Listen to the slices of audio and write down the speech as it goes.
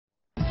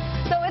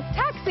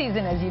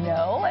season, as you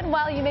know, and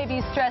while you may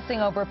be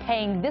stressing over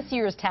paying this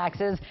year's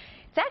taxes,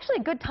 it's actually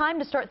a good time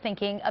to start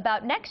thinking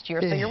about next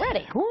year, so you're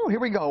ready. Ooh, here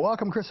we go.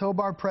 Welcome, Chris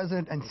Hobart,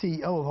 President and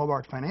CEO of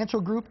Hobart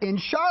Financial Group in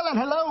Charlotte.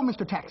 Hello,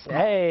 Mr. Taxman.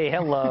 Hey,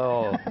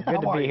 hello.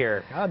 Good to be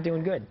here. I'm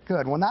doing good.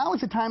 Good. Well, now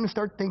is the time to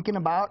start thinking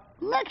about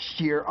next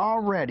year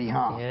already,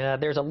 huh? Yeah,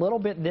 there's a little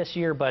bit this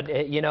year,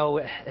 but, you know,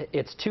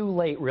 it's too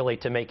late, really,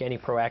 to make any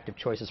proactive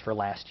choices for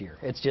last year.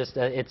 It's just,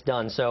 it's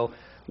done. So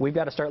we've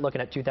got to start looking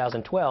at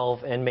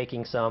 2012 and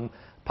making some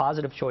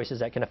positive choices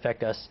that can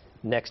affect us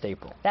next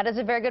April. That is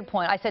a very good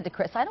point. I said to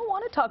Chris, I don't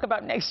want to talk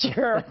about next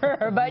year,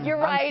 but you're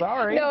right. I'm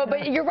sorry. No,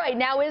 but you're right.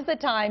 Now is the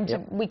time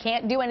to, we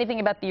can't do anything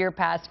about the year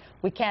past.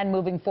 We can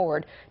moving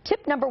forward.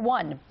 Tip number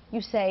one, you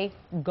say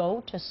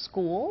go to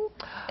school.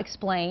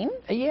 Explain.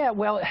 Yeah,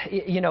 well,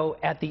 you know,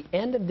 at the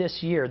end of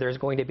this year, there's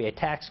going to be a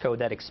tax code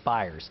that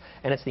expires,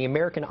 and it's the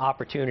American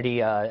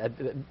Opportunity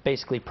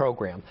basically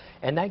program,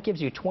 and that gives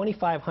you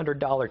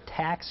 $2,500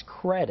 tax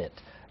credit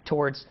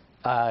towards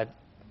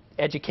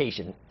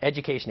education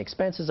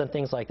expenses and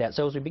things like that.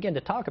 So as we begin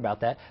to talk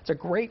about that, it's a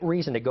great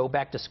reason to go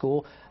back to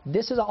school.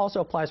 This also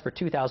applies for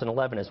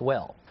 2011 as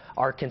well.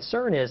 Our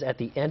concern is at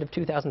the end of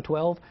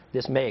 2012,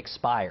 this may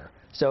expire.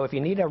 So if you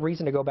need a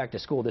reason to go back to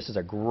school, this is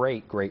a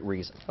great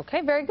reason.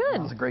 Okay, very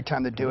good. It's a great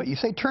time to do it. You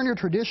say turn your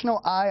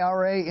traditional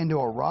IRA into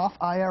a Roth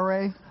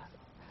IRA?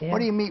 Yeah. What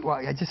do you mean?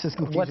 Well, it just is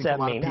confusing. What's that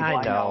to a lot mean?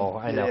 of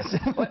people. I know.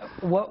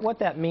 What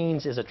that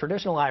means is a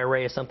traditional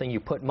IRA is something you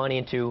put money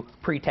into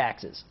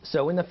pre-taxes.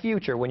 So in the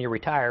future, when you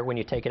retire, when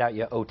you take it out,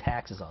 you owe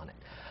taxes on it.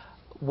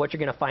 What you're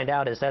going to find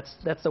out is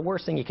that's the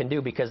worst thing you can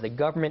do, because the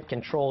government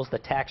controls the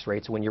tax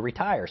rates when you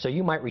retire. So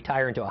you might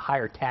retire into a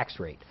higher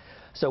tax rate.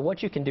 So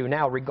what you can do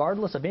now,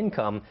 regardless of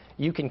income,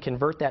 you can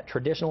convert that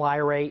traditional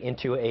IRA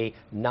into a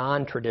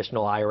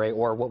non-traditional IRA,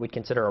 or what we'd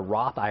consider a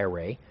Roth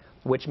IRA,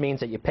 which means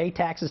that you pay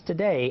taxes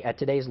today at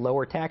today's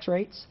lower tax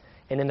rates,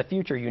 and in the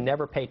future you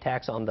never pay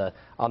tax on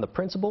the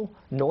principal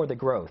nor the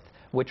growth,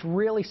 which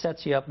really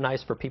sets you up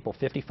nice for people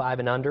 55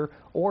 and under,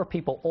 or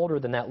people older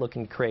than that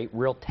looking to create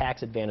real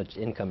tax advantaged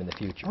income in the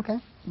future. Okay,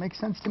 makes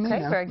sense to me.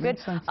 Okay, very good.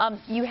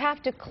 You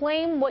have to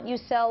claim what you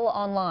sell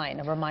online.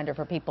 A reminder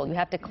for people, you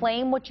have to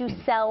claim what you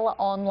sell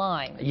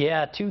online.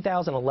 Yeah,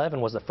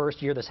 2011 was the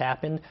first year this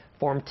happened.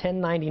 Form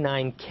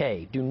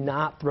 1099-K. Do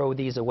not throw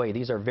these away.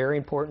 These are very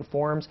important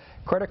forms.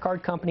 Credit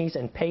card companies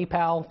and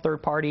PayPal,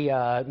 third-party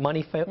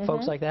money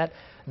folks like that,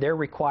 they're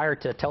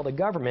required to tell the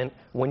government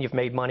when you've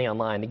made money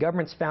online. The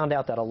government's found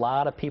out that a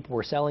lot of people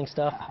were selling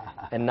stuff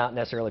and not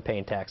necessarily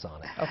paying tax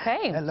on it.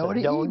 Okay. Hello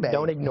to So eBay.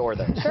 don't ignore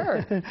them.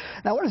 Sure.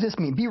 Now, what does this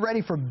mean? Be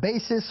ready for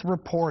basis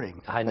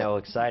reporting. I know,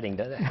 exciting.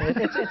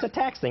 It's a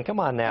tax thing. Come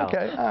on now.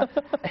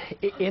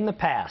 Okay. In the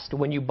past,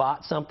 when you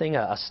bought something,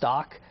 a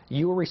stock,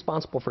 you were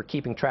responsible for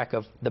keeping track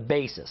of the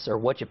basis, or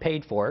what you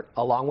paid for it,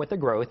 along with the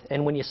growth,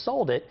 and when you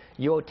sold it,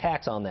 you owed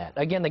tax on that.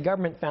 Again, the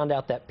government found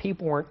out that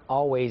people weren't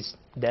always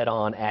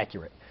dead-on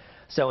accurate.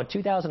 So in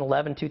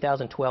 2011,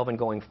 2012, and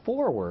going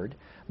forward,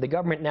 the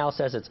government now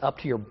says it's up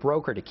to your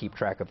broker to keep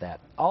track of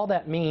that. All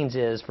that means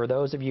is, for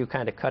those of you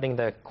kind of cutting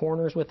the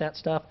corners with that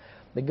stuff,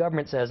 the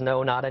government says,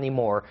 no, not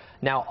anymore.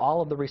 Now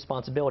all of the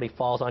responsibility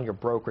falls on your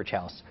brokerage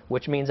house,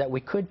 which means that we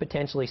could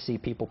potentially see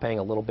people paying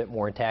a little bit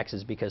more in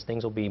taxes because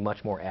things will be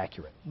much more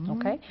accurate.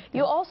 Okay.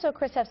 You also,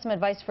 Chris, have some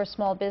advice for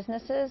small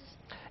businesses?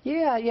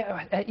 Yeah.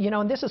 You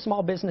know, and this is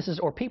small businesses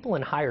or people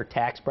in higher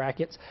tax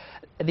brackets.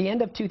 At the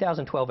end of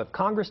 2012, if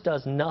Congress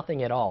does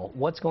nothing at all,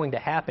 what's going to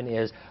happen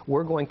is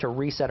we're going to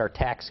reset our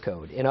tax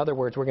code. In other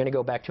words, we're going to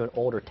go back to an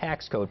older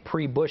tax code,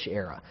 pre-Bush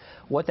era.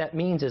 What that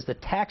means is the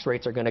tax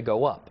rates are going to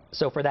go up.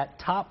 So for that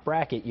top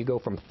bracket, you go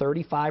from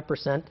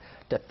 35%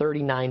 to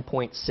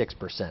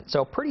 39.6%.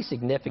 So a pretty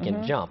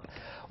significant jump.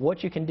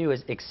 What you can do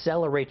is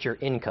accelerate your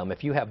income.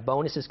 If you have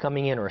bonuses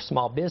coming in or a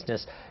small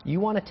business, you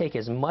want to take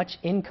as much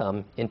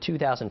income in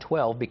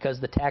 2012 because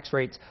the tax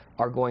rates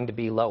are going to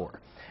be lower.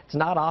 It's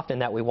not often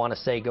that we want to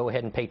say go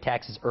ahead and pay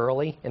taxes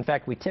early. In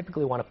fact, we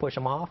typically want to push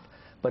them off.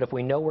 But if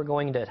we know we're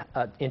going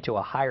into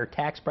a higher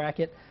tax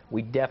bracket,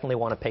 we definitely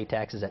want to pay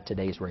taxes at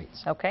today's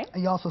rates. Okay.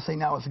 You also say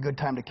now is a good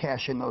time to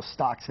cash in those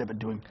stocks that have been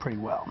doing pretty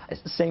well.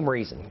 It's the same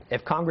reason.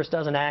 If Congress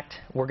doesn't act,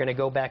 we're going to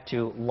go back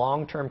to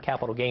long-term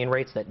capital gain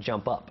rates that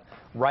jump up.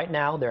 Right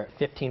now, they're at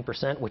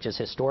 15%, which is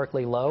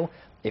historically low.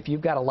 If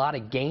you've got a lot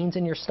of gains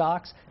in your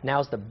stocks,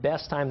 now's the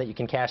best time that you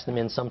can cash them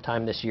in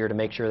sometime this year to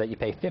make sure that you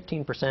pay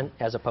 15%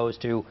 as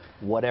opposed to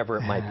whatever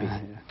it might be.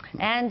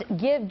 And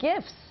give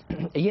gifts.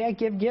 Yeah,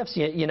 give gifts.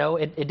 You know,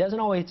 it doesn't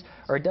always,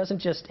 or it doesn't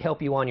just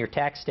help you on your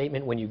tax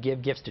statement when you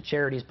give gifts to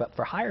charities, but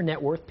for higher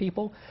net worth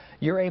people,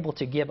 you're able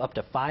to give up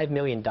to $5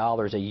 million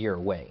a year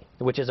away,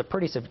 which is a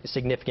pretty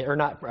significant, or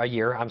not a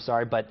year, I'm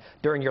sorry, but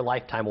during your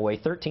lifetime away,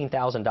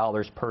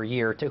 $13,000 per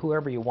year to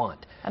whoever you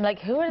want. I'm like,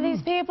 who are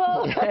these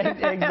people?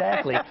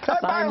 Exactly. Can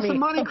I borrow some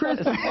money, Chris?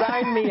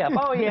 Sign me up.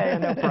 Oh, yeah,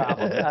 no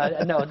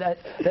problem. No,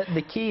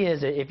 the key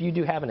is if you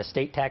do have an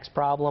estate tax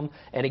problem,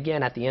 and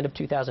again, at the end of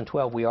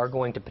 2012, we are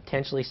going to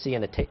potentially see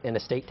an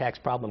estate tax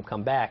problem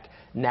come back.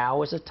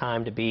 Now is the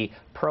time to be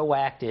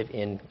proactive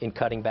in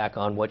cutting back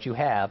on what you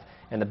have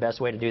and the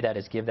best way to do that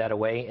is give that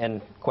away.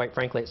 And quite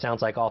frankly, it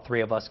sounds like all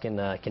three of us can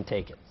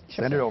take it.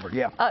 Send it over,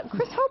 yeah.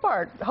 Chris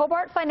Hobart,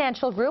 Hobart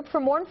Financial Group.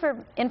 For more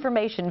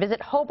information, visit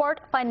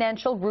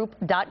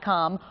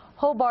hobartfinancialgroup.com,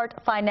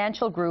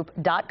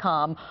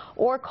 hobartfinancialgroup.com,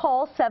 or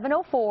call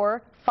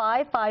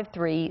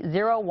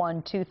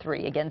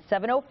 704-553-0123. Again,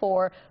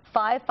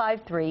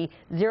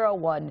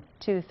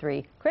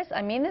 704-553-0123. Chris,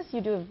 I mean this.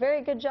 You do a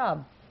very good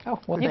job. Oh,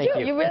 well, You thank do.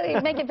 you. You really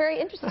make it very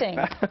interesting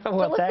Well,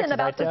 to listen taxes,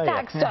 about I this tell you.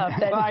 tax stuff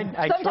that Well, I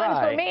sometimes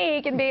try. for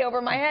me can be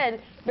over my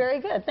head. Very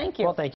good. Thank you. Well, thank you.